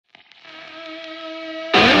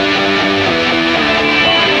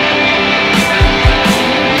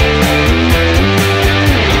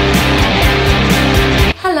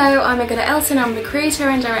Elson. I'm the creator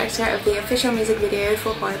and director of the official music video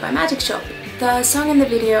for Haunted by Magic Shoppe. The song and the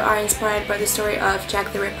video are inspired by the story of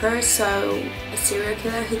Jack the Ripper, so a serial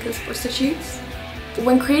killer who kills prostitutes.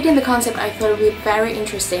 When creating the concept, I thought it would be very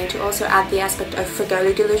interesting to also add the aspect of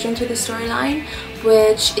Fagoli delusion to the storyline,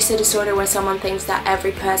 which is a disorder where someone thinks that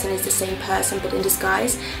every person is the same person but in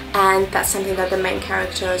disguise, and that's something that the main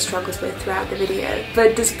character struggles with throughout the video.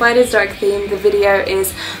 But despite its dark theme, the video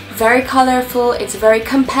is very colorful, it's very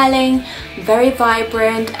compelling, very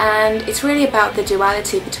vibrant, and it's really about the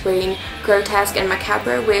duality between grotesque and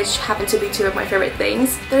macabre, which happen to be two of my favorite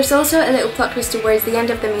things. There's also a little plot twist towards the end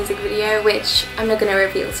of the music video, which I'm not going to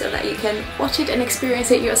reveal so that you can watch it and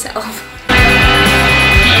experience it yourself.